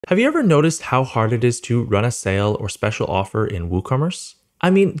Have you ever noticed how hard it is to run a sale or special offer in WooCommerce? I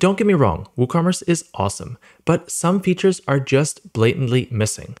mean, don't get me wrong, WooCommerce is awesome, but some features are just blatantly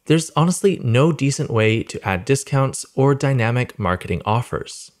missing. There's honestly no decent way to add discounts or dynamic marketing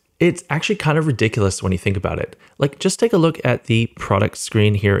offers. It's actually kind of ridiculous when you think about it. Like, just take a look at the product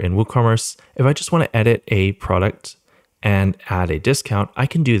screen here in WooCommerce. If I just want to edit a product and add a discount, I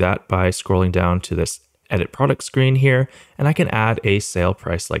can do that by scrolling down to this edit product screen here, and I can add a sale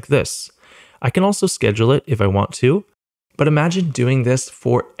price like this. I can also schedule it if I want to, but imagine doing this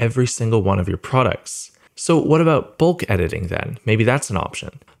for every single one of your products. So what about bulk editing then? Maybe that's an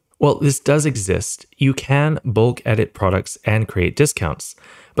option. Well, this does exist. You can bulk edit products and create discounts,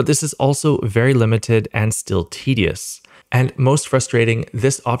 but this is also very limited and still tedious. And most frustrating,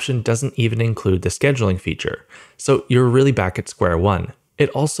 this option doesn't even include the scheduling feature. So you're really back at square one. It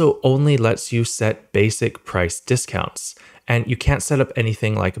also only lets you set basic price discounts, and you can't set up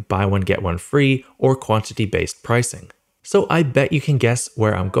anything like buy one get one free or quantity-based pricing. So I bet you can guess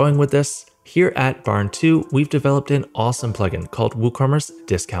where I'm going with this. Here at Barn2, we've developed an awesome plugin called WooCommerce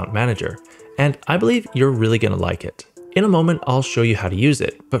Discount Manager, and I believe you're really gonna like it. In a moment, I'll show you how to use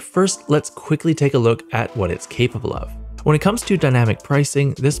it, but first, let's quickly take a look at what it's capable of. When it comes to dynamic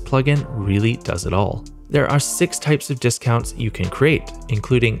pricing, this plugin really does it all. There are 6 types of discounts you can create,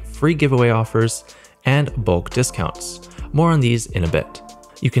 including free giveaway offers and bulk discounts. More on these in a bit.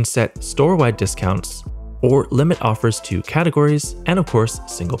 You can set store-wide discounts or limit offers to categories and, of course,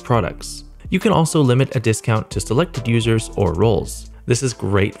 single products. You can also limit a discount to selected users or roles. This is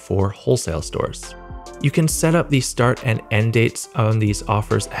great for wholesale stores. You can set up the start and end dates on these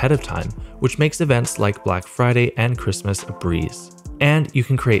offers ahead of time, which makes events like Black Friday and Christmas a breeze. And you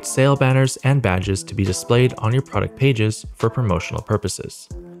can create sale banners and badges to be displayed on your product pages for promotional purposes.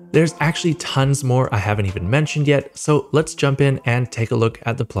 There's actually tons more I haven't even mentioned yet, so let's jump in and take a look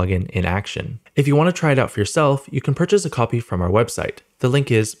at the plugin in action. If you want to try it out for yourself, you can purchase a copy from our website. The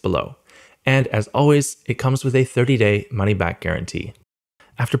link is below. And as always, it comes with a 30-day money-back guarantee.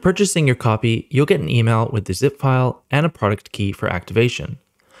 After purchasing your copy, you'll get an email with the zip file and a product key for activation.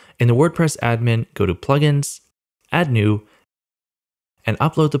 In the WordPress admin, go to Plugins, Add New, and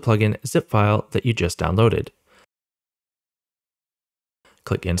upload the plugin zip file that you just downloaded.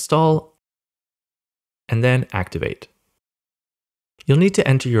 Click Install, and then Activate. You'll need to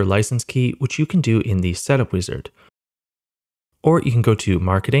enter your license key, which you can do in the Setup Wizard. Or you can go to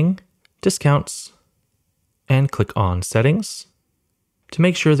Marketing, Discounts, and click on Settings to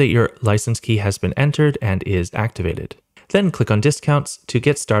make sure that your license key has been entered and is activated. Then click on Discounts to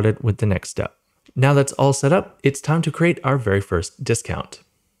get started with the next step. Now that's all set up, it's time to create our very first discount.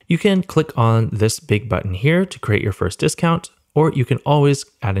 You can click on this big button here to create your first discount, or you can always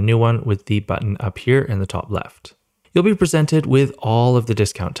add a new one with the button up here in the top left. You'll be presented with all of the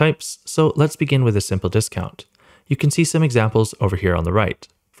discount types, so let's begin with a simple discount. You can see some examples over here on the right.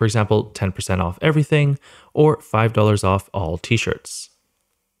 For example, 10% off everything, or $5 off all t-shirts.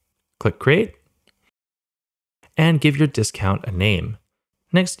 Click Create, and give your discount a name.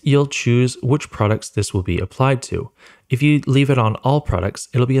 Next, you'll choose which products this will be applied to. If you leave it on all products,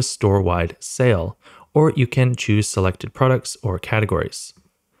 it'll be a store-wide sale, or you can choose selected products or categories.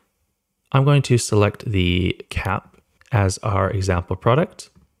 I'm going to select the cap as our example product.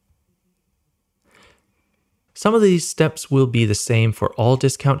 Some of these steps will be the same for all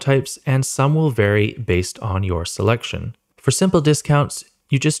discount types, and some will vary based on your selection. For simple discounts,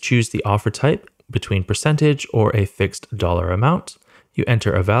 you just choose the offer type between percentage or a fixed dollar amount. You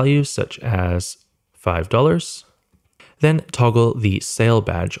enter a value such as $5. Then toggle the sale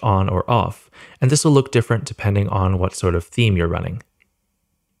badge on or off, and this will look different depending on what sort of theme you're running.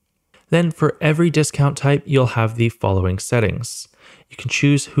 Then for every discount type, you'll have the following settings. You can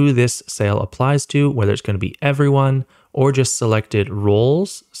choose who this sale applies to, whether it's going to be everyone or just selected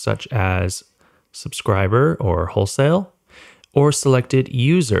roles such as subscriber or wholesale, or selected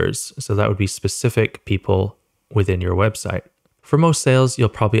users, so that would be specific people within your website. For most sales, you'll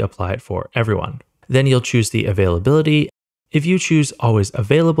probably apply it for everyone. Then you'll choose the availability. If you choose always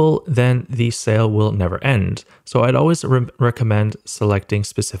available, then the sale will never end. So I'd always recommend selecting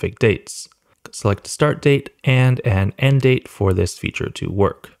specific dates. Select a start date and an end date for this feature to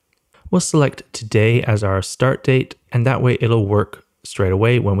work. We'll select today as our start date, and that way it'll work straight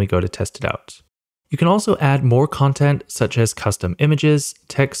away when we go to test it out. You can also add more content such as custom images,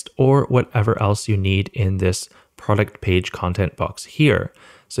 text, or whatever else you need in this product page content box here.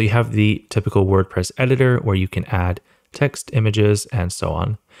 So you have the typical WordPress editor where you can add text, images, and so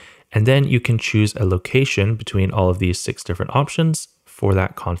on. And then you can choose a location between all of these 6 different options for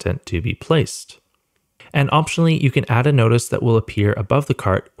that content to be placed. And optionally, you can add a notice that will appear above the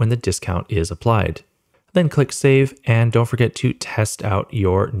cart when the discount is applied. Then click save, and don't forget to test out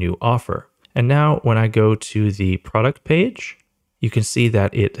your new offer. And now when I go to the product page, you can see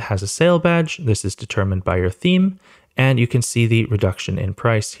that it has a sale badge. This is determined by your theme, and you can see the reduction in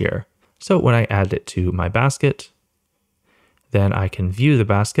price here. So when I add it to my basket, then I can view the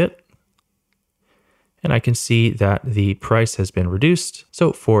basket, and I can see that the price has been reduced.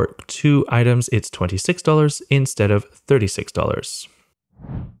 So for 2 items, it's $26 instead of $36.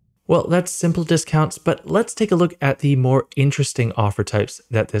 Well, that's simple discounts, but let's take a look at the more interesting offer types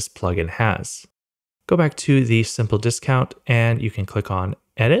that this plugin has. Go back to the simple discount and you can click on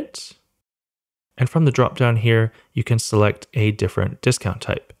edit. And from the drop down here, you can select a different discount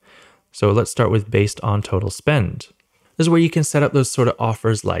type. So let's start with based on total spend. This is where you can set up those sort of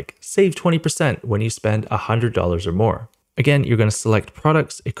offers like save 20% when you spend $100 or more. Again, you're going to select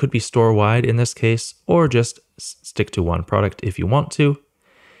products. It could be store-wide in this case, or just stick to one product if you want to.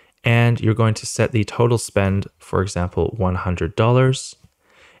 And you're going to set the total spend, for example, $100.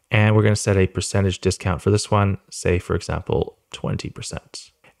 And we're going to set a percentage discount for this one, say, for example,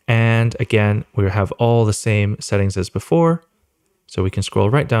 20%. And again, we have all the same settings as before. So we can scroll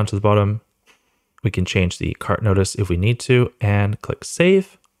right down to the bottom. We can change the cart notice if we need to and click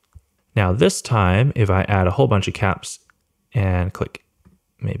save. Now this time, if I add a whole bunch of caps and click,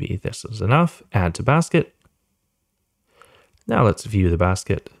 maybe this is enough, add to basket. Now let's view the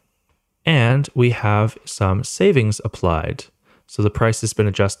basket. And we have some savings applied. So the price has been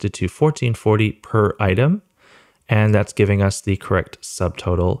adjusted to $14.40 per item. And that's giving us the correct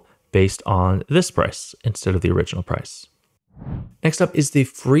subtotal based on this price instead of the original price. Next up is the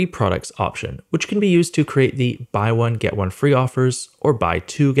free products option, which can be used to create the buy one, get one free offers or buy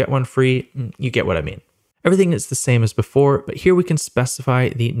two, get one free. You get what I mean. Everything is the same as before, but here we can specify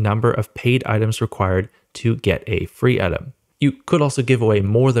the number of paid items required to get a free item. You could also give away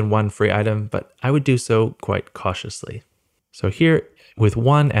more than one free item, but I would do so quite cautiously. So here with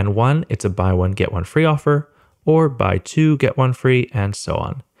 1 and 1, it's a buy one, get one free offer, or buy two, get one free, and so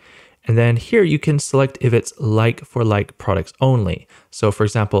on. And then here you can select if it's like for like products only. So for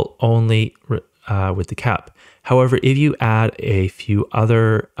example, only with the cap. However, if you add a few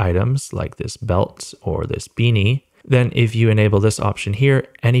other items like this belt or this beanie, then if you enable this option here,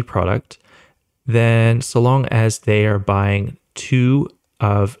 any product, then so long as they are buying 2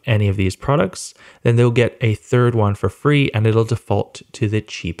 of any of these products, then they'll get a third one for free and it'll default to the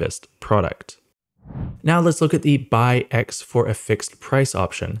cheapest product. Now let's look at the buy X for a fixed price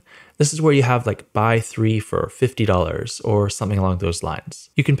option. This is where you have like buy 3 for $50 or something along those lines.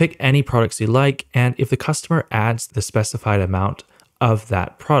 You can pick any products you like, and if the customer adds the specified amount of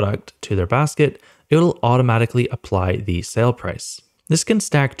that product to their basket, it'll automatically apply the sale price. This can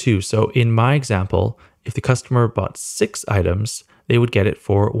stack too. So in my example, if the customer bought 6 items, they would get it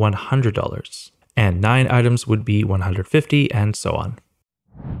for $100, and 9 items would be $150, and so on.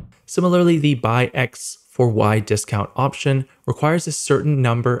 Similarly, the buy X for Y discount option requires a certain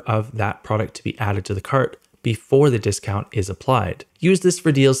number of that product to be added to the cart before the discount is applied. Use this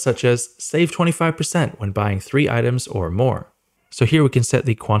for deals such as save 25% when buying 3 items or more. So here we can set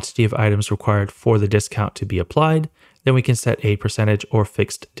the quantity of items required for the discount to be applied. Then we can set a percentage or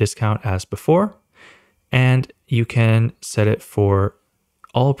fixed discount as before. And you can set it for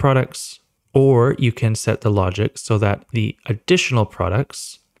all products, or you can set the logic so that the additional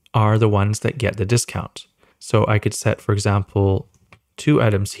products are the ones that get the discount. So I could set, for example, 2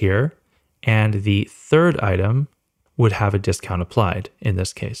 items here, and the third item would have a discount applied in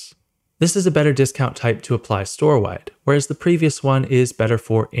this case. This is a better discount type to apply store-wide, whereas the previous one is better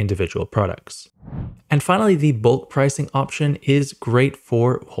for individual products. And finally, the bulk pricing option is great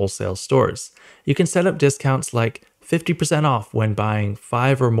for wholesale stores. You can set up discounts like 50% off when buying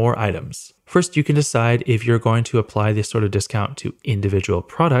 5 or more items. First, you can decide if you're going to apply this sort of discount to individual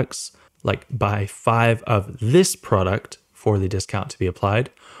products, like buy 5 of this product for the discount to be applied,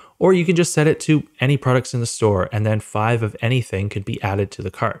 or you can just set it to any products in the store and then 5 of anything could be added to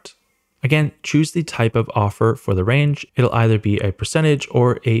the cart. Again, choose the type of offer for the range. It'll either be a percentage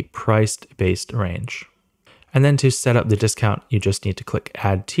or a price-based range. And then to set up the discount, you just need to click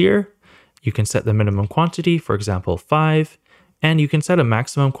Add Tier. You can set the minimum quantity, for example, 5, and you can set a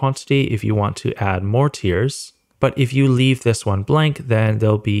maximum quantity if you want to add more tiers. But if you leave this one blank, then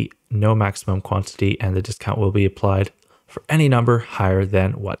there'll be no maximum quantity and the discount will be applied for any number higher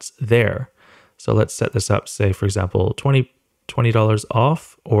than what's there. So let's set this up, say, for example, $20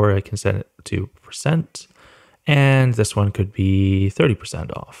 off, or I can set it to percent, and this one could be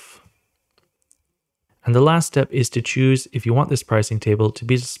 30% off. And the last step is to choose if you want this pricing table to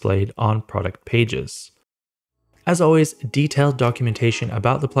be displayed on product pages. As always, detailed documentation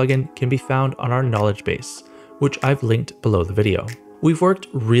about the plugin can be found on our knowledge base, which I've linked below the video. We've worked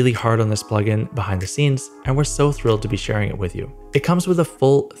really hard on this plugin behind the scenes, and we're so thrilled to be sharing it with you. It comes with a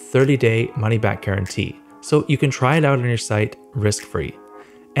full 30-day money-back guarantee, so you can try it out on your site risk-free.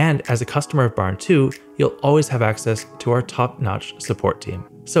 And as a customer of Barn 2, you'll always have access to our top-notch support team.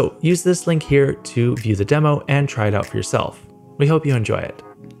 So use this link here to view the demo and try it out for yourself. We hope you enjoy it.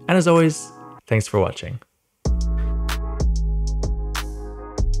 And as always, thanks for watching.